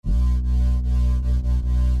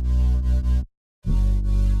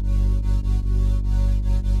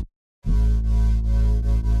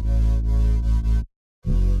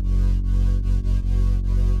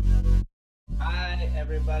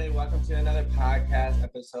to another podcast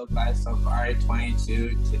episode by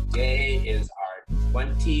Safari22. Today is our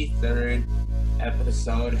 23rd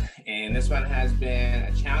episode, and this one has been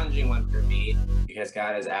a challenging one for me because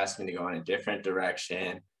God has asked me to go in a different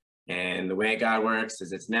direction. And the way God works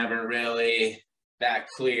is it's never really that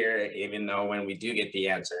clear, even though when we do get the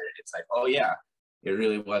answer, it's like, oh yeah, it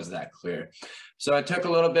really was that clear. So it took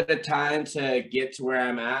a little bit of time to get to where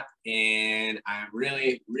I'm at, and I'm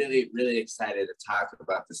really, really, really excited to talk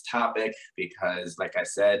about this topic because, like I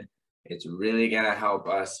said, it's really going to help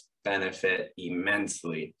us benefit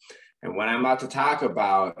immensely. And what I'm about to talk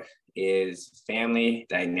about is family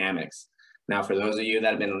dynamics. Now, for those of you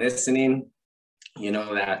that have been listening, you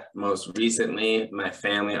know that most recently, my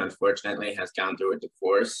family, unfortunately, has gone through a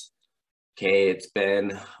divorce. Okay, it's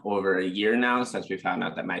been over a year now since we found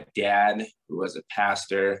out that my dad, who was a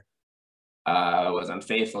pastor, was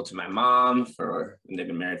unfaithful to my mom and they've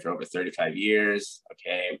been married for over 35 years.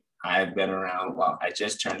 Okay, I've been around, well, I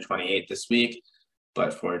just turned 28 this week,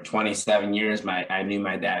 but for 27 years, I knew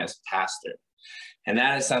my dad as a pastor. And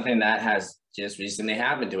that is something that has just recently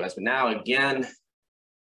happened to us. But now again,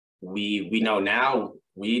 we know now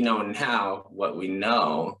what we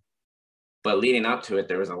know. But leading up to it,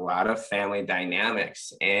 there was a lot of family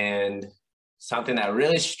dynamics. And something that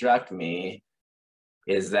really struck me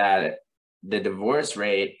is that the divorce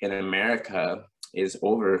rate in America is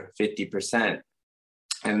over 50%.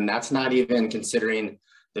 And that's not even considering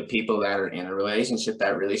the people that are in a relationship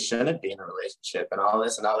that really shouldn't be in a relationship and all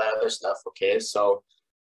this and all that other stuff. Okay, so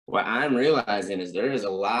what I'm realizing is there is a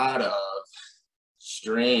lot of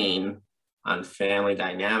strain on family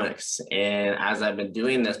dynamics. And as I've been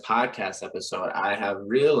doing this podcast episode, I have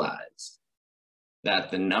realized that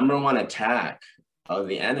the number one attack of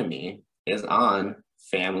the enemy is on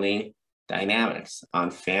family dynamics, on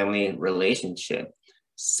family relationship.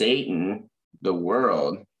 Satan, the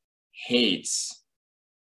world, hates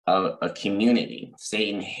a community.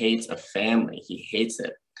 Satan hates a family. He hates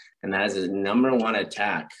it. And that is his number one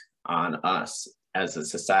attack on us as a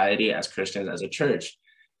society, as Christians, as a church.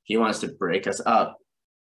 He wants to break us up.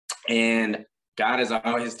 And God is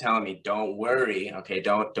always telling me, don't worry, okay?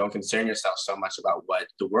 Don't concern yourself so much about what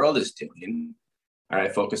the world is doing. All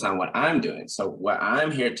right, focus on what I'm doing. So what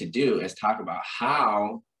I'm here to do is talk about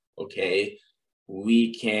how, okay,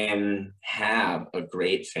 we can have a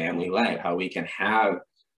great family life, how we can have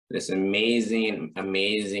this amazing,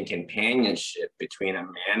 amazing companionship between a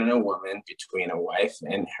man and a woman, between a wife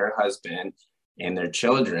and her husband, and their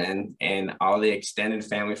children, and all the extended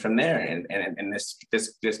family from there. And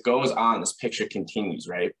this goes on, this picture continues,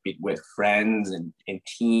 right? With friends and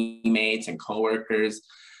teammates and coworkers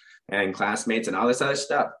and classmates and all this other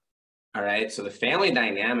stuff. All right, so the family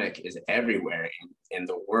dynamic is everywhere, and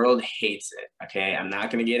the world hates it, okay? I'm not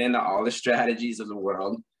gonna get into all the strategies of the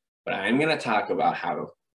world, but I'm gonna talk about how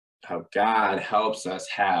God helps us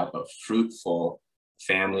have a fruitful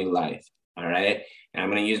family life, all right? And I'm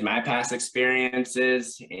going to use my past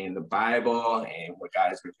experiences in the Bible and what God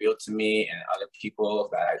has revealed to me and other people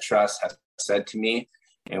that I trust have said to me.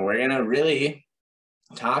 And we're going to really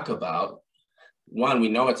talk about, one, we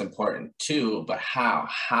know it's important, two, but how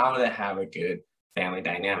to have a good family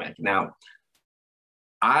dynamic. Now,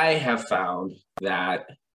 I have found that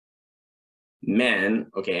men,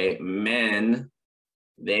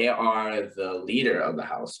 they are the leader of the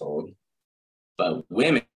household, but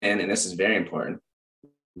women, and this is very important,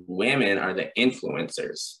 women are the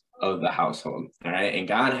influencers of the household, all right? And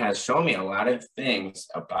God has shown me a lot of things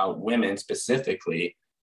about women specifically.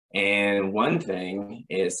 And one thing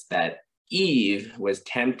is that Eve was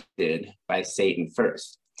tempted by Satan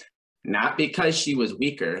first, not because she was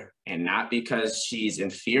weaker and not because she's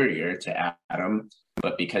inferior to Adam,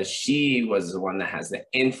 but because she was the one that has the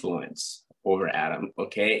influence over Adam,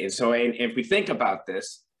 okay? And so if we think about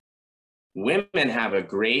this, women have a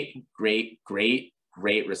great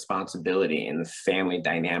responsibility in the family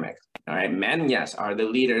dynamic. All right, men, yes, are the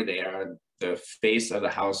leader. They are the face of the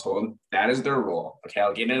household. That is their role. Okay,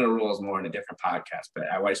 I'll get into rules more in a different podcast, but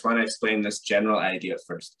I just want to explain this general idea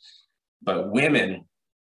first. But women,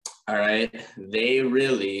 all right, they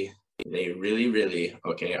really,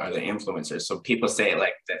 okay, are the influencers. So people say it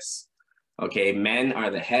like this, okay, men are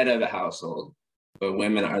the head of the household, but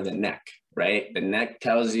women are the neck. Right? The neck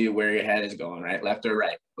tells you where your head is going, right? Left or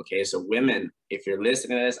right. Okay, so women, if you're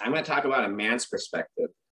listening to this, I'm going to talk about a man's perspective.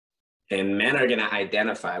 And men are going to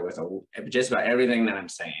identify with just about everything that I'm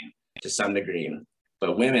saying to some degree.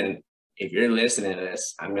 But women, if you're listening to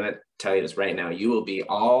this, I'm going to tell you this right now, you will be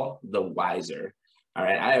all the wiser. All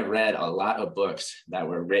right, I have read a lot of books that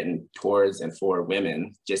were written towards and for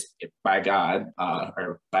women, just by God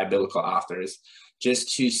or by biblical authors.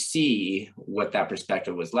 just to see what that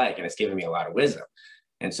perspective was like. And it's given me a lot of wisdom.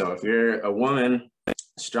 And so if you're a woman,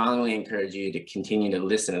 strongly encourage you to continue to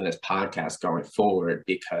listen to this podcast going forward,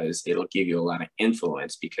 because it'll give you a lot of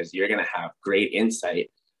influence, because you're going to have great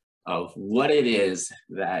insight of what it is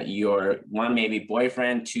that your one, maybe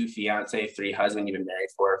boyfriend, two, fiance, three, husband you've been married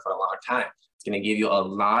for a long time. It's going to give you a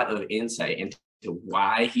lot of insight into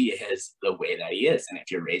why he is the way that he is. And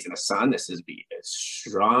if you're raising a son, this is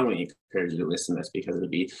strongly encourage you to listen to this, because it'll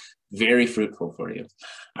be very fruitful for you.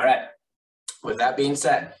 All right. With that being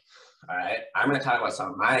said, all right, I'm going to talk about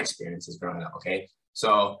some of my experiences growing up. Okay.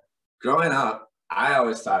 So growing up, I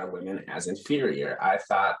always thought of women as inferior. I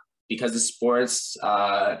thought, because of sports,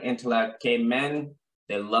 intellect, okay, men,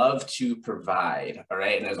 they love to provide. All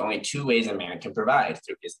right. And there's only two ways a man can provide: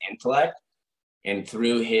 through his intellect and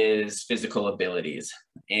through his physical abilities.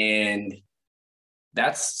 And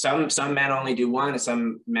that's some men only do one, and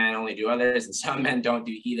some men only do others, and some men don't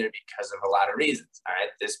do either because of a lot of reasons. All right.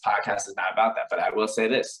 This podcast is not about that, but I will say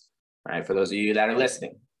this, all right, for those of you that are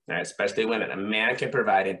listening, all right, especially women, a man can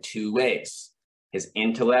provide in two ways: his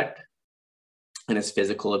intellect and his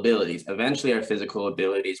physical abilities. Eventually our physical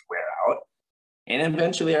abilities wear out, and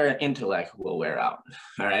eventually our intellect will wear out.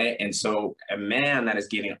 All right. And so a man that is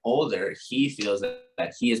getting older, he feels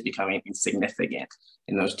that he is becoming insignificant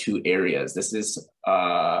in those two areas. This is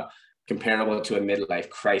comparable to a midlife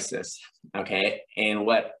crisis. Okay. And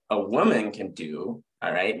what a woman can do,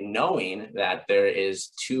 all right, knowing that there is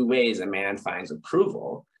two ways a man finds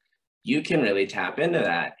approval, you can really tap into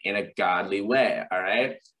that in a godly way. All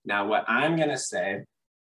right. Now, what I'm going to say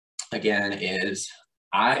again is,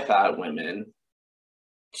 I thought women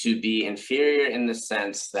to be inferior in the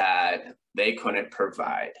sense that they couldn't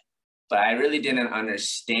provide, but I really didn't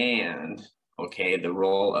understand, okay, the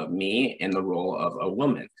role of me and the role of a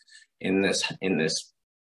woman in this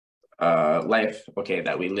life, okay,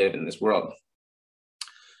 that we live in this world.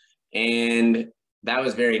 And that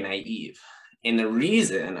was very naive. And the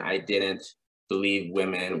reason I didn't believe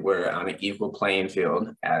women were on an equal playing field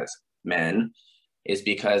as men is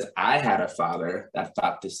because I had a father that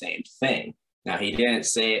thought the same thing. Now, he didn't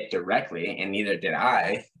say it directly, and neither did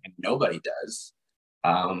I, and nobody does.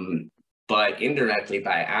 But indirectly,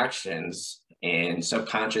 by actions and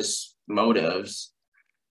subconscious motives,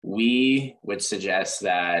 we would suggest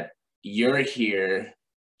that you're here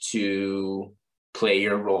to play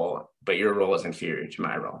your role, but your role is inferior to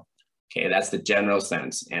my role. Okay, that's the general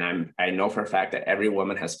sense. And I know for a fact that every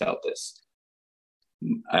woman has felt this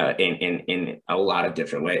in a lot of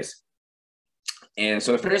different ways. And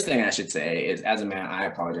so the first thing I should say is, as a man, I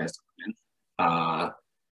apologize to women.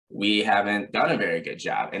 We haven't done a very good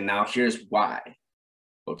job. And now here's why.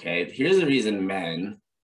 Okay, here's the reason men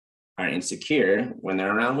are insecure when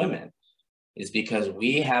they're around women, is because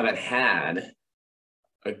we haven't had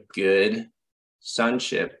a good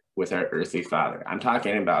sonship with our earthly father. I'm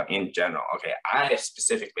talking about in general. Okay, I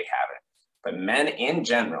specifically haven't, but men in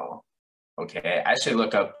general, okay, I should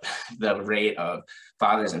look up the rate of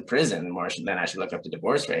fathers in prison more than I should look up the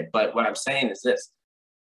divorce rate. But what I'm saying is this.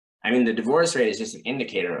 I mean, the divorce rate is just an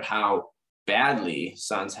indicator of how badly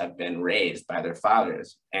sons have been raised by their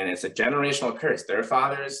fathers. And it's a generational curse. Their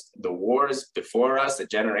fathers, the wars before us, the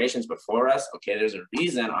generations before us, okay, there's a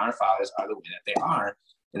reason our fathers are the way that they are.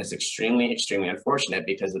 And it's extremely, extremely unfortunate,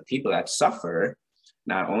 because the people that suffer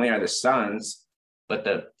not only are the sons, but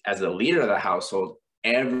as the leader of the household,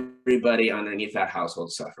 everybody underneath that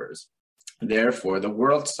household suffers. Therefore, the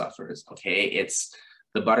world suffers, okay? It's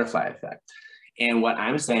the butterfly effect. And what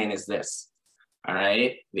I'm saying is this, all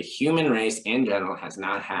right? The human race in general has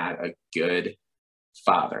not had a good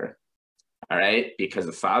father, all right? Because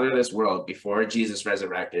the father of this world before Jesus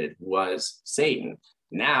resurrected was Satan.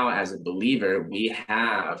 Now, as a believer, we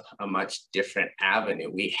have a much different avenue.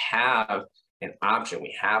 We have an option.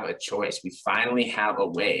 We have a choice. We finally have a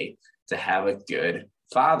way to have a good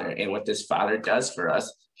father. And what this father does for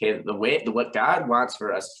us, okay, what God wants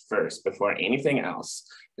for us first, before anything else,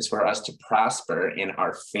 is for us to prosper in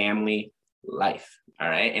our family life, all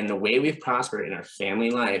right? And the way we've prospered in our family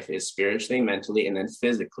life is spiritually, mentally, and then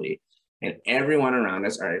physically. And everyone around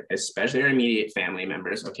us, especially our immediate family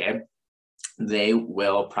members, okay, they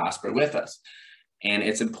will prosper with us. And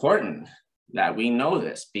it's important that we know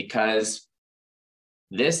this, because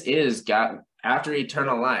this is God after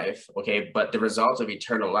eternal life, okay, but the result of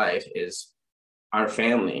eternal life is our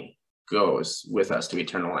family goes with us to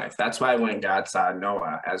eternal life. That's why when God saw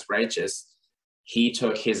Noah as righteous, he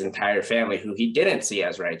took his entire family, who he didn't see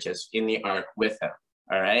as righteous, in the ark with him,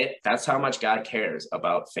 all right? That's how much God cares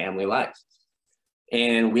about family life.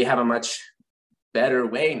 And we have a much better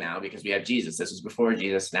way now because we have Jesus. This was before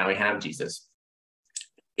Jesus, now we have Jesus.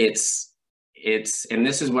 and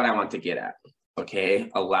this is what I want to get at. Okay.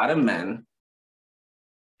 A lot of men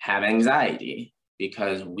have anxiety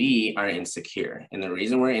because we are insecure. And the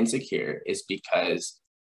reason we're insecure is because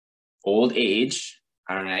old age,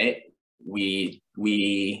 all right, we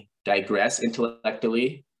digress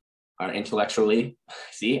intellectually.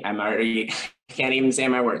 See, can't even say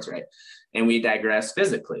my words right. And we digress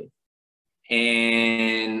physically.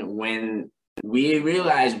 And when we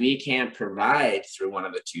realize we can't provide through one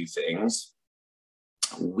of the two things,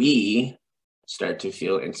 we start to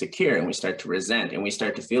feel insecure, and we start to resent, and we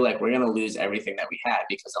start to feel like we're going to lose everything that we had,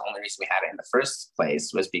 because the only reason we had it in the first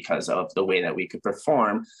place was because of the way that we could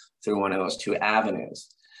perform through one of those two avenues.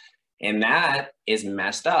 And that is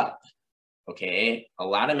messed up. Okay. A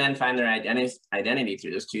lot of men find their identity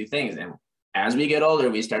through those two things. And as we get older,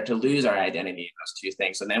 we start to lose our identity in those two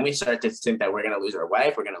things. So then we start to think that we're going to lose our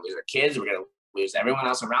wife, we're going to lose our kids, we're going to lose everyone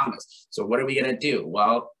else around us. So what are we going to do?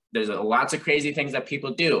 Well, there's lots of crazy things that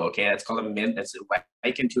people do. Okay. That's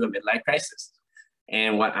likened to a midlife crisis.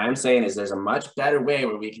 And what I'm saying is there's a much better way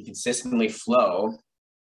where we can consistently flow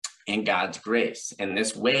in God's grace. And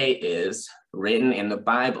this way is written in the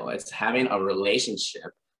Bible. It's having a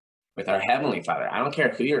relationship with our Heavenly Father. I don't care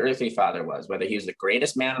who your earthly father was, whether he was the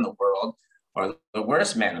greatest man in the world or the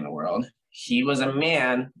worst man in the world, he was a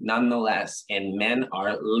man nonetheless, and men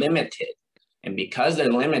are limited. And because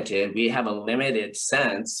they're limited, we have a limited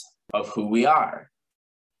sense of who we are.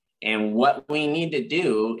 And what we need to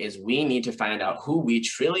do is we need to find out who we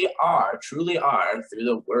truly are through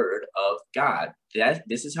the Word of God.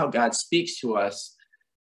 This is how God speaks to us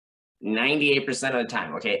 98% of the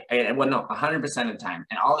time, okay? Well, no, 100% of the time.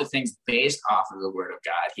 And all the things based off of the Word of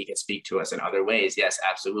God. He can speak to us in other ways, yes,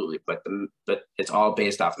 absolutely. But it's all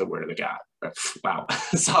based off the Word of God. Wow,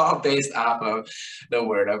 it's all based off of the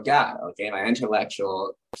Word of God, okay? My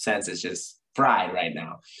intellectual sense is just fried right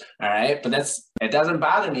now, all right? But it doesn't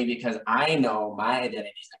bother me, because I know my identity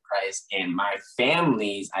is in Christ, and my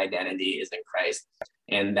family's identity is in Christ.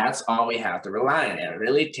 And that's all we have to rely on. It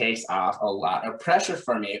really takes off a lot of pressure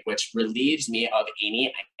for me, which relieves me of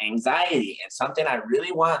any anxiety. And something I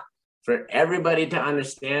really want for everybody to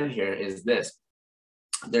understand here is this.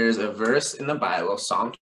 There's a verse in the Bible,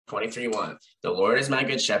 Psalm 23:1. The Lord is my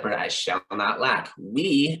good shepherd, I shall not lack.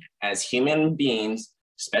 We, as human beings,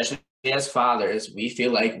 especially as fathers, we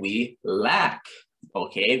feel like we lack.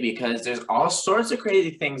 Okay, because there's all sorts of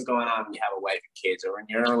crazy things going on when you have a wife and kids, or when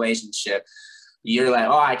you're in a relationship. You're like,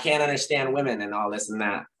 oh, I can't understand women and all this and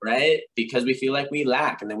that, right? Because we feel like we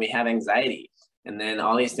lack, and then we have anxiety, and then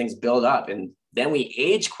all these things build up, and then we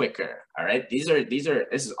age quicker. All right. This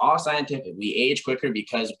is all scientific. We age quicker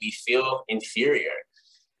because we feel inferior.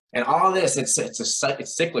 And all this, it's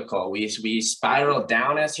cyclical. We spiral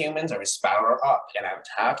down as humans, or we spiral up. And I'm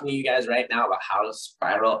talking to you guys right now about how to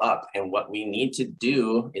spiral up. And what we need to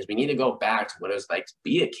do is we need to go back to what it was like to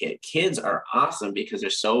be a kid. Kids are awesome because they're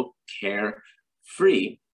so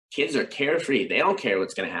carefree. Kids are carefree. They don't care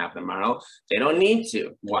what's going to happen tomorrow. They don't need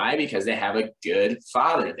to. Why? Because they have a good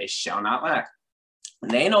father. They shall not lack.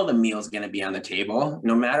 They know the meal's going to be on the table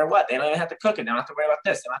no matter what. They don't even have to cook it. They don't have to worry about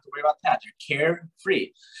this. They don't have to worry about that. They're carefree.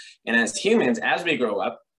 And as humans, as we grow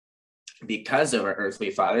up, because of our earthly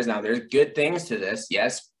fathers, now there's good things to this.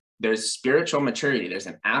 Yes, there's spiritual maturity. There's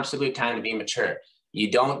an absolute time to be mature. You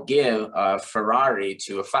don't give a Ferrari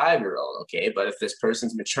to a 5-year-old, okay? But if this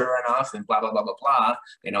person's mature enough and blah, blah, blah, blah, blah,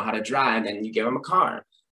 they know how to drive, then you give them a car,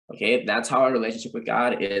 okay? That's how our relationship with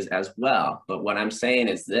God is as well. But what I'm saying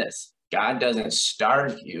is this. God doesn't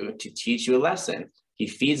starve you to teach you a lesson. He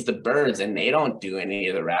feeds the birds, and they don't do any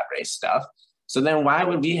of the rat race stuff. So then why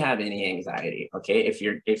would we have any anxiety? Okay, if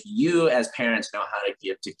you as parents know how to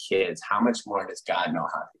give to kids, how much more does God know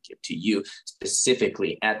how to give to you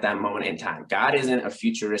specifically at that moment in time? God isn't a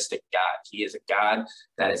futuristic God. He is a God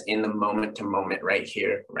that is in the moment to moment right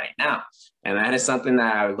here, right now. And that is something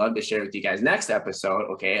that I would love to share with you guys next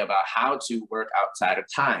episode, okay, about how to work outside of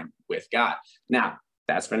time with God. Now,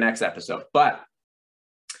 that's for next episode. But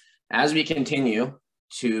as we continue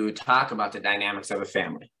to talk about the dynamics of a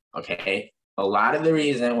family, okay, all of the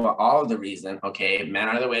reason, okay, men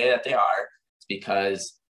are the way that they are is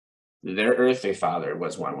because their earthly father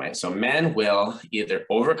was one way. So men will either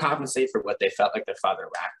overcompensate for what they felt like their father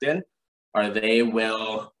lacked in, or they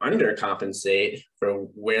will undercompensate for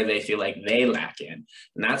where they feel like they lack in.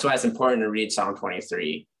 And that's why it's important to read Psalm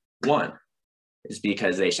 23:1. Is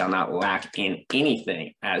because they shall not lack in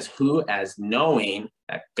anything, as knowing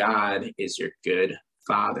that God is your good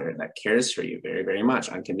father that cares for you very, very much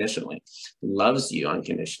unconditionally, loves you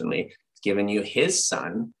unconditionally, has given you his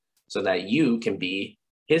son so that you can be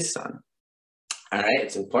his son. All right,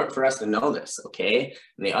 it's important for us to know this, okay?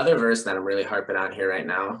 And the other verse that I'm really harping on here right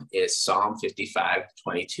now is Psalm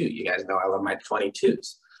 55:22. You guys know I love my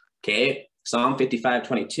 22s, okay? Psalm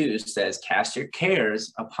 55:22 says, "Cast your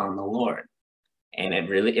cares upon the Lord," and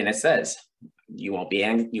it says, you won't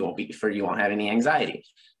have any anxiety.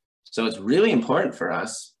 So it's really important for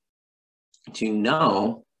us to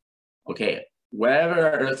know, okay, whatever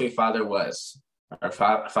our earthly father was, our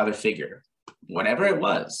father figure, whatever it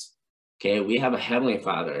was. Okay, we have a heavenly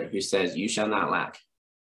Father who says, "You shall not lack."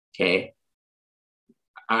 Okay,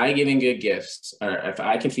 I giving good gifts, or if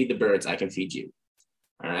I can feed the birds, I can feed you.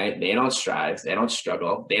 All right, they don't strive, they don't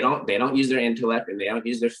struggle, they don't use their intellect, and they don't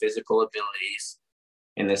use their physical abilities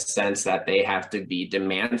in the sense that they have to be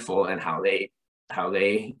demandful in how they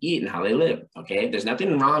eat and how they live. Okay, there's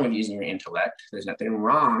nothing wrong with using your intellect. There's nothing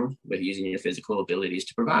wrong with using your physical abilities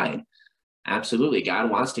to provide. Absolutely,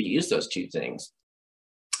 God wants to use those two things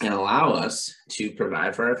and allow us to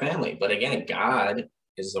provide for our family. But again, God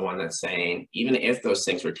is the one that's saying, even if those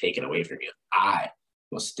things were taken away from you, I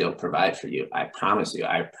will still provide for you. I promise you,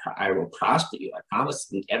 I will prosper you. I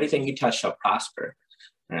promise everything you touch shall prosper.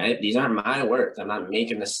 All right. These aren't my words. I'm not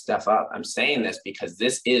making this stuff up. I'm saying this because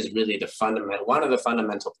this is really one of the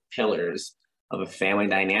fundamental pillars of a family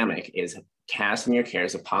dynamic is casting your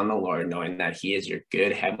cares upon the Lord, knowing that He is your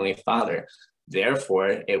good heavenly Father.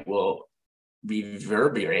 Therefore, it will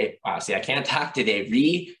reverberate. Wow, see, I can't talk today.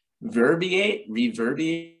 Reverberate.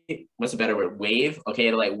 What's a better word? Wave. Okay,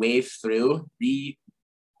 it'll like wave through.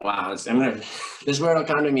 Wow, this word will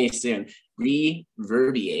come to me soon.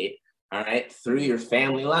 Reverberate. All right, through your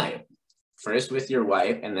family life. First with your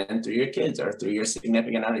wife, and then through your kids, or through your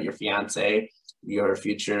significant other, your fiance, your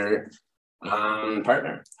future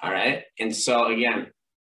partner. All right, and so again,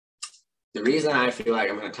 the reason I feel like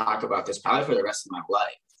I'm going to talk about this probably for the rest of my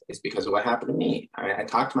life is because of what happened to me. All right, I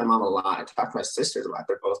talked to my mom a lot. I talked to my sisters a lot.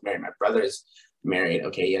 They're both married. My brother's married.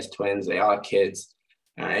 Okay, he has twins. They all have kids.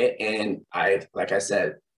 All right, and like I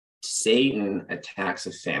said, Satan attacks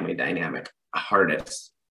the family dynamic hardest.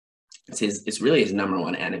 It's really his number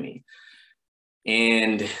one enemy.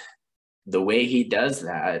 And the way he does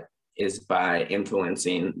that is by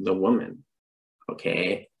influencing the woman.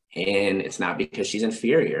 Okay. And it's not because she's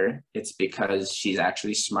inferior. It's because she's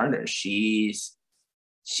actually smarter. She's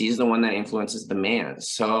the one that influences the man.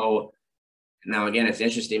 So now again, it's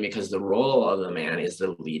interesting because the role of the man is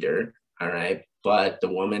the leader. All right. But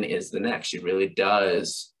the woman is the next. She really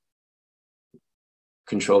does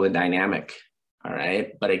control the dynamic. All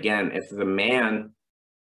right. But again, if the man,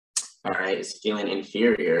 all right, is feeling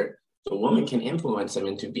inferior, the woman can influence him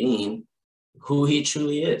into being who he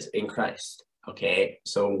truly is in Christ. Okay.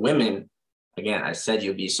 So women, again, I said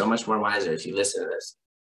you'll be so much more wiser if you listen to this.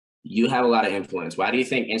 You have a lot of influence. Why do you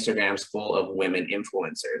think Instagram's full of women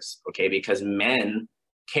influencers? Okay. Because men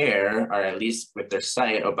care, or at least with their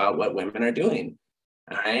site, about what women are doing.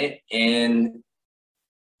 All right. And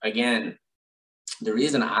again, the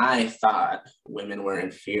reason I thought women were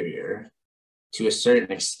inferior to a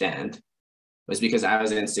certain extent was because I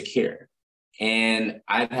was insecure. And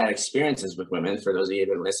I've had experiences with women. For those of you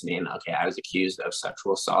who are listening, okay, I was accused of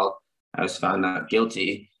sexual assault. I was found not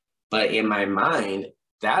guilty. But in my mind,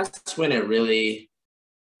 that's when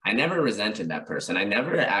I never resented that person.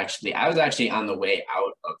 I was actually on the way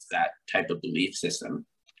out of that type of belief system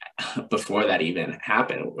before that even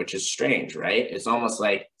happened, which is strange, right? It's almost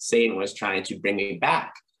like Satan was trying to bring me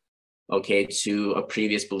back, okay, to a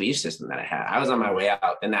previous belief system that I had. I was on my way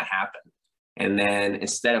out, then that happened. And then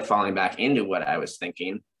instead of falling back into what I was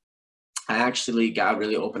thinking, God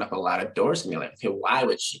really opened up a lot of doors to me. Like, okay, why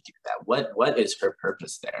would she do that? What is her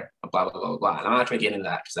purpose there? Blah, blah, blah, blah. And I'm not going to get into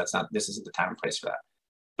that because this isn't the time and place for that.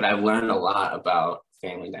 But I've learned a lot about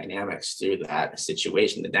family dynamics through that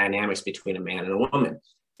situation, the dynamics between a man and a woman,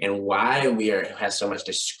 and why has so much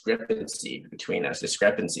discrepancy between us.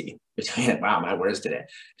 Wow, my words today.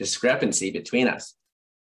 Discrepancy between us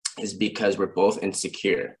is because we're both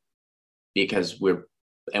insecure, because we're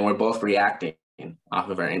both reacting off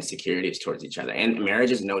of our insecurities towards each other. And marriage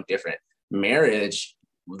is no different. Marriage,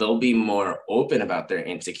 they'll be more open about their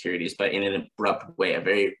insecurities, but in an abrupt way, a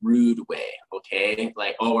very rude way. Okay,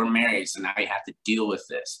 like, oh, we're married, so now you have to deal with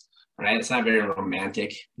this. Right? It's not very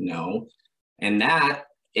romantic, no. And that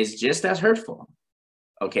is just as hurtful,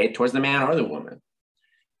 okay, towards the man or the woman.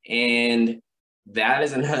 And that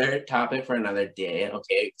is another topic for another day,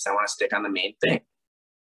 okay, because I want to stick on the main thing.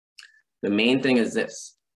 The main thing is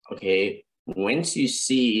this, okay, once you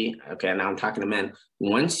see, okay, now I'm talking to men,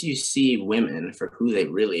 once you see women for who they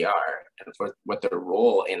really are and for what their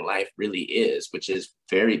role in life really is, which is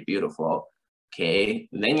very beautiful, okay,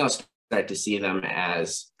 then you'll start start to see them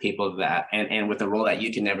as people that, and with a role that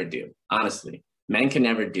you can never do, honestly. Men can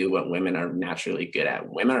never do what women are naturally good at.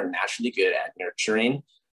 Women are naturally good at nurturing,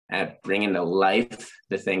 at bringing to life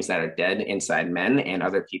the things that are dead inside men and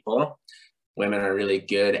other people. Women are really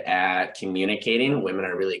good at communicating. Women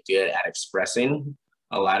are really good at expressing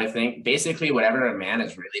a lot of things. Basically, whatever a man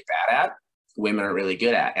is really bad at, women are really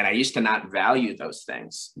good at. And I used to not value those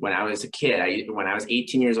things when I was a kid. When I was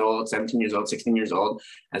 18 years old, 17 years old, 16 years old,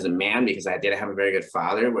 as a man, because I didn't have a very good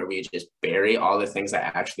father where we just bury all the things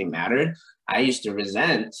that actually mattered, I used to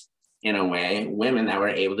resent, in a way, women that were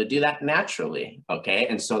able to do that naturally, okay?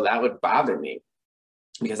 And so that would bother me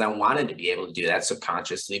because I wanted to be able to do that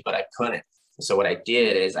subconsciously, but I couldn't. So what I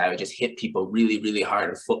did is I would just hit people really, really hard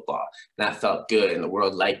in football. And that felt good and the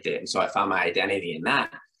world liked it. And so I found my identity in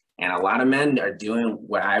that. And a lot of men are doing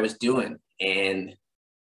what I was doing. And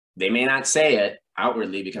they may not say it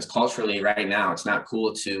outwardly because culturally right now, it's not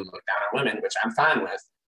cool to look down on women, which I'm fine with.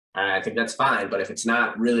 I think that's fine. But if it's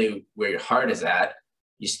not really where your heart is at,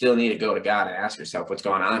 you still need to go to God and ask yourself what's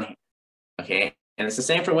going on here. Okay. And it's the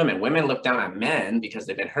same for women. Women look down on men because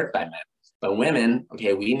they've been hurt by men. But women,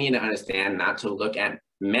 okay, we need to understand not to look at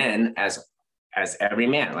men as every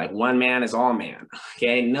man, like one man is all man.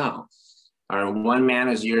 Okay, no. Or one man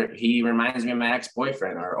is he reminds me of my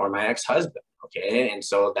ex-boyfriend or my ex-husband. Okay, and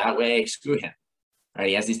so that way, screw him. Right,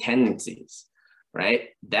 he has these tendencies, right?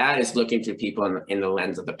 That is looking through people in the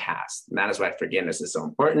lens of the past. And that is why forgiveness is so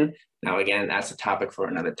important. Now, again, that's a topic for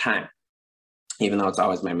another time, even though it's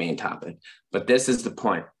always my main topic. But this is the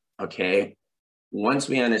point, okay? Once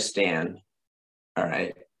we understand, all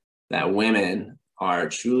right, that women are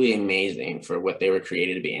truly amazing for what they were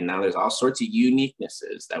created to be. And now there's all sorts of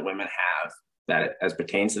uniquenesses that women have that as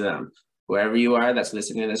pertains to them. Whoever you are that's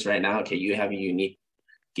listening to this right now, okay, you have a unique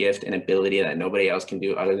gift and ability that nobody else can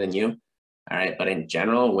do other than you. All right, but in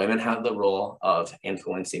general, women have the role of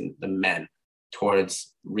influencing the men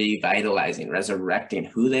towards revitalizing, resurrecting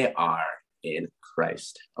who they are in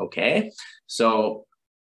Christ, okay? So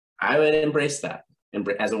I would embrace that.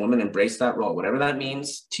 As a woman, embrace that role, whatever that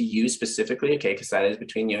means to you specifically, okay, because that is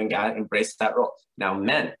between you and God, embrace that role. Now,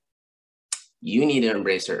 men, you need to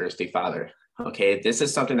embrace your earthly father, okay? This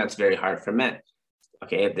is something that's very hard for men,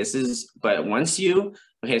 okay? But once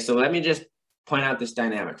okay, so let me just point out this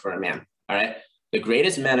dynamic for a man, all right? The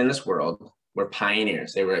greatest men in this world were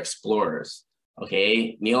pioneers. They were explorers,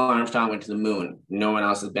 okay? Neil Armstrong went to the moon. No one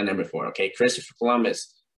else has been there before, okay? Christopher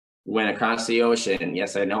Columbus went across the ocean.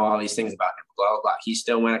 Yes, I know all these things about him, blah, blah, blah. He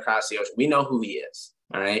still went across the ocean. We know who he is,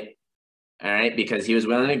 all right? All right, because he was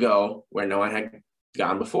willing to go where no one had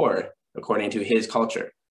gone before, according to his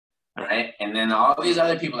culture, all right? And then all these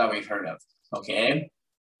other people that we've heard of, okay?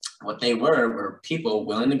 What they were people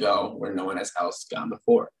willing to go where no one else gone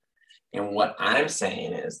before. And what I'm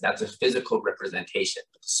saying is that's a physical representation.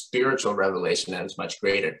 Spiritual revelation that is much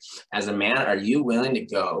greater. As a man, are you willing to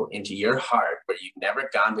go into your heart where you've never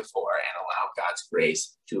gone before and allow God's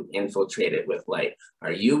grace to infiltrate it with light?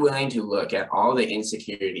 Are you willing to look at all the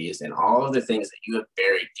insecurities and all of the things that you have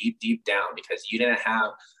buried deep, deep down because you didn't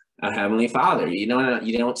have a heavenly father? You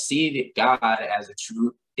don't see God as a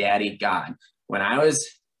true daddy God. When I was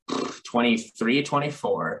 23,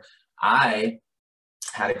 24, I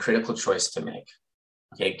had a critical choice to make.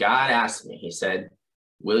 Okay, God asked me, he said,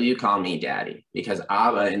 will you call me daddy? Because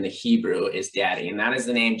Abba in the Hebrew is daddy. And that is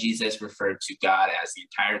the name Jesus referred to God as the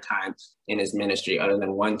entire time in his ministry, other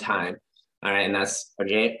than one time. All right, and that's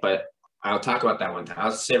okay, but I'll talk about that one time.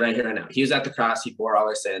 I'll say right here and now. He was at the cross, he bore all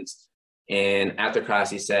our sins. And at the cross,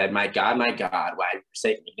 he said, my God, why have you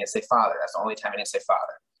forsaken me? He didn't say Father. That's the only time he didn't say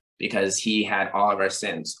Father, because he had all of our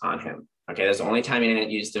sins on him. Okay, that's the only time he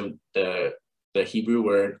didn't use the Hebrew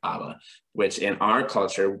word Abba, which in our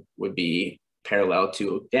culture would be parallel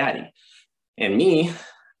to daddy. And me,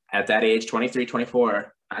 at that age, 23,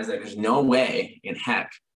 24, I was like, there's no way in heck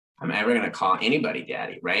I'm ever going to call anybody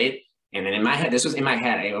daddy, right? And then in my head, this was in my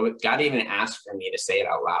head, God even asked for me to say it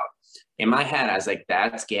out loud. In my head, I was like,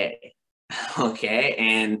 that's gay, okay?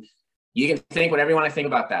 And you can think whatever you want to think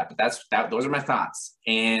about that, but those are my thoughts.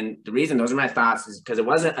 And the reason those are my thoughts is because it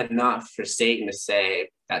wasn't enough for Satan to say,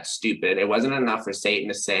 that's stupid. It wasn't enough for Satan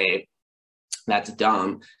to say, that's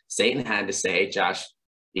dumb. Satan had to say, Josh,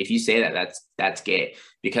 if you say that, that's gay.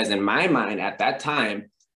 Because in my mind at that time,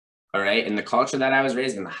 all right, in the culture that I was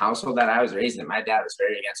raised in, the household that I was raised in, my dad was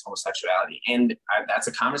very against homosexuality. And that's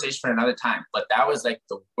a conversation for another time. But that was like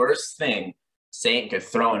the worst thing Satan could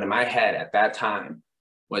throw into my head at that time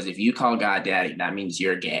was, if you call God daddy, that means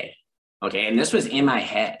you're gay. Okay, and this was in my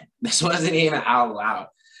head. This wasn't even out loud.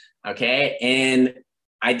 Okay, and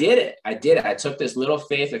I did it. I took this little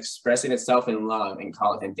faith expressing itself in love and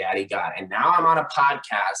called him Daddy God. And now I'm on a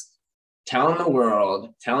podcast telling the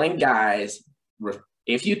world, telling guys,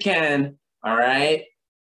 if you can, all right,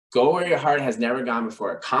 go where your heart has never gone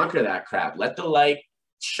before. Conquer that crap. Let the light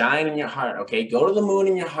shine in your heart, okay? Go to the moon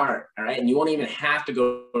in your heart, all right? And you won't even have to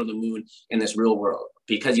go to the moon in this real world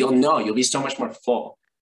because you'll know, you'll be so much more full,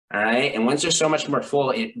 all right? And once you're so much more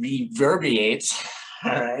full, it reverberates,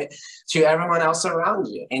 all right, to everyone else around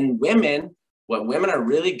you. And women, what women are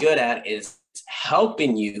really good at is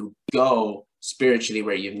helping you go spiritually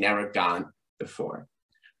where you've never gone before.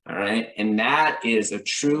 All right. And that is a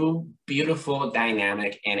true, beautiful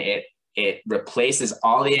dynamic. And it replaces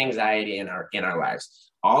all the anxiety in our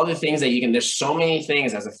lives. All the things that you can, there's so many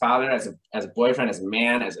things as a father, as a boyfriend, as a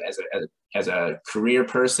man, as a career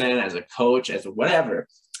person, as a coach, as whatever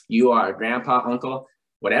you are, grandpa, uncle,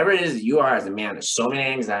 whatever it is you are as a man, there's so many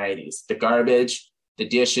anxieties, the garbage, the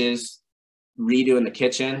dishes, redoing the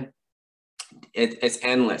kitchen. It's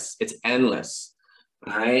endless. It's endless.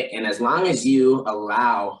 All right. And as long as you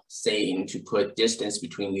allow Satan to put distance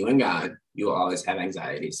between you and God, you will always have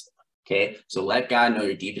anxieties. Okay. So let God know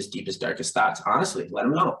your deepest, darkest thoughts. Honestly, let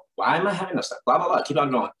him know. Why am I having those thoughts? Blah, blah, blah. Keep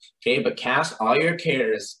on going. Okay. But cast all your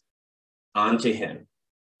cares onto him.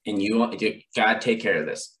 And God, take care of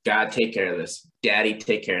this. God, take care of this. Daddy,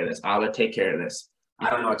 take care of this. Abba, take care of this. I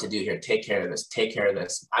don't know what to do here. Take care of this. Take care of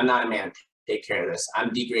this. I'm not a man. Take care of this.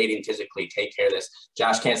 I'm degrading physically. Take care of this.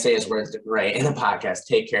 Josh can't say his words right in the podcast.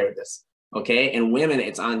 Take care of this. Okay. And women,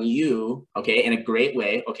 it's on you. Okay. In a great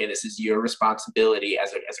way. Okay. This is your responsibility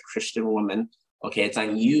as a Christian woman. Okay. It's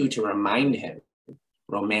on you to remind him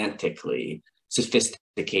romantically,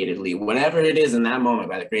 sophisticatedly, whatever it is in that moment,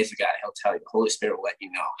 by the grace of God, he'll tell you, the Holy Spirit will let you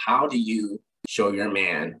know. How do you show your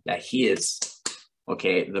man that he is,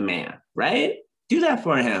 okay, the man, right? Do that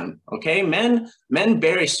for him, okay? Men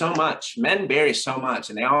bury so much. Men bury so much,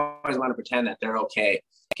 and they always want to pretend that they're okay,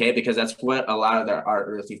 because that's what a lot of our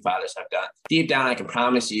earthly fathers have done. Deep down, I can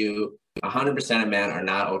promise you 100% of men are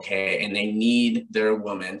not okay, and they need their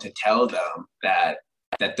woman to tell them that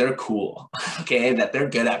they're cool, okay, that they're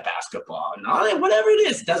good at basketball, and all that, whatever it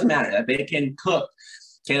is, it doesn't matter, that they can cook,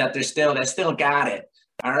 okay, that they still got it,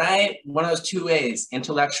 all right? One of those two ways,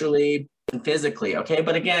 intellectually and physically, okay?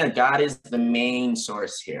 But again, God is the main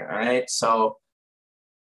source here, all right? So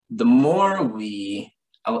the more we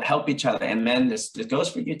help each other, and men, this goes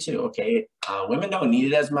for you too, okay? Women don't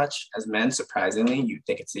need it as much as men, surprisingly. You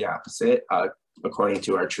think it's the opposite, according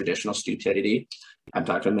to our traditional stupidity. I'm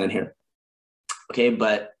talking to men here. Okay,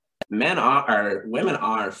 but women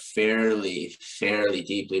are fairly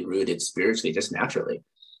deeply rooted spiritually, just naturally.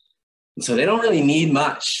 And so they don't really need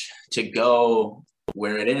much to go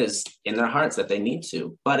where it is in their hearts that they need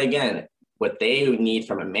to. But again, what they need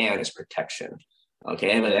from a man is protection.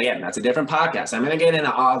 Okay, but again, that's a different podcast. I'm going to get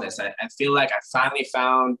into all this. I feel like I finally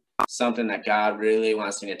found something that God really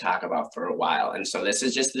wants me to talk about for a while. And so this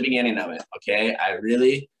is just the beginning of it. Okay, I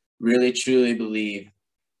really truly believe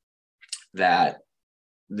that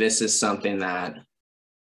this is something that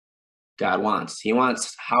God wants. He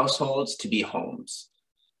wants households to be homes,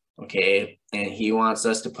 okay? And he wants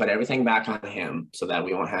us to put everything back on him so that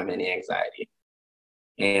we won't have any anxiety.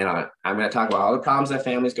 And I'm going to talk about all the problems that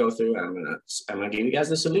families go through, and I'm going to give you guys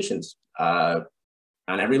the solutions on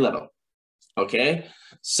every level, okay?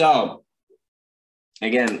 So,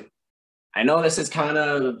 again, I know this is kind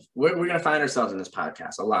of, we're going to find ourselves in this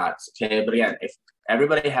podcast a lot, okay? But again, if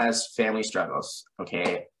everybody has family struggles,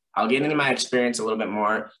 okay? I'll get into my experience a little bit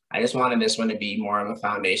more. I just wanted this one to be more of a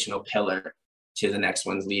foundational pillar to the next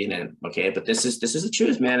one's leading in, okay? But this is the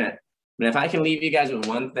truth, man. And if I can leave you guys with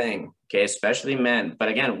one thing, okay, especially men, but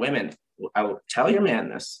again, women, I will tell your man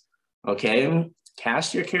this, okay?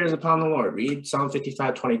 Cast your cares upon the Lord. Read Psalm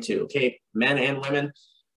 55:22, okay? Men and women,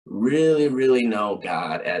 really know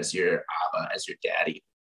God as your Abba, as your daddy.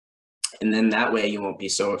 And then that way you won't be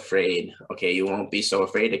so afraid, okay? You won't be so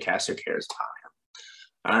afraid to cast your cares upon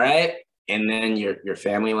him, all right? And then your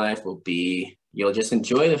family life will be, you'll just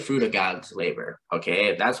enjoy the fruit of God's labor,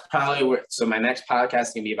 okay? That's probably where, so my next podcast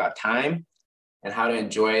is gonna be about time and how to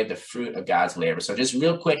enjoy the fruit of God's labor. So just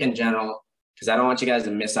real quick in general, because I don't want you guys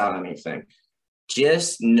to miss out on anything.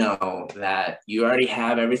 Just know that you already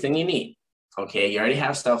have everything you need. Okay, you already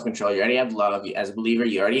have self-control, you already have love. As a believer,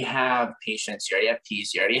 you already have patience, you already have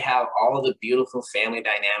peace, you already have all the beautiful family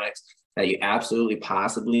dynamics that you absolutely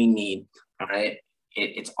possibly need, all right?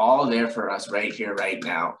 It's all there for us right here, right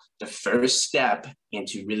now. The first step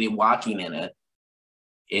into really walking in it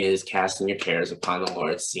is casting your cares upon the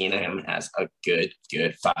Lord, seeing him as a good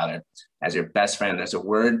father, as your best friend. There's the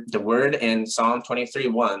word in Psalm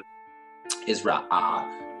 23:1 is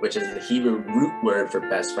ra'ah, which is the Hebrew root word for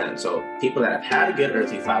best friend. So people that have had a good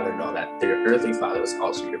earthly father know that their earthly father was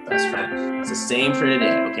also your best friend. It's the same for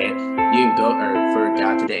today, okay? You can go, or for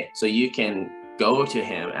God today. So you can go to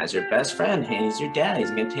him as your best friend. Hey, he's your dad. He's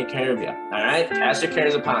going to take care of you. All right? Cast your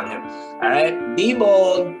cares upon him. All right? Be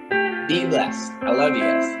bold. Be blessed. I love you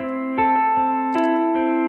guys.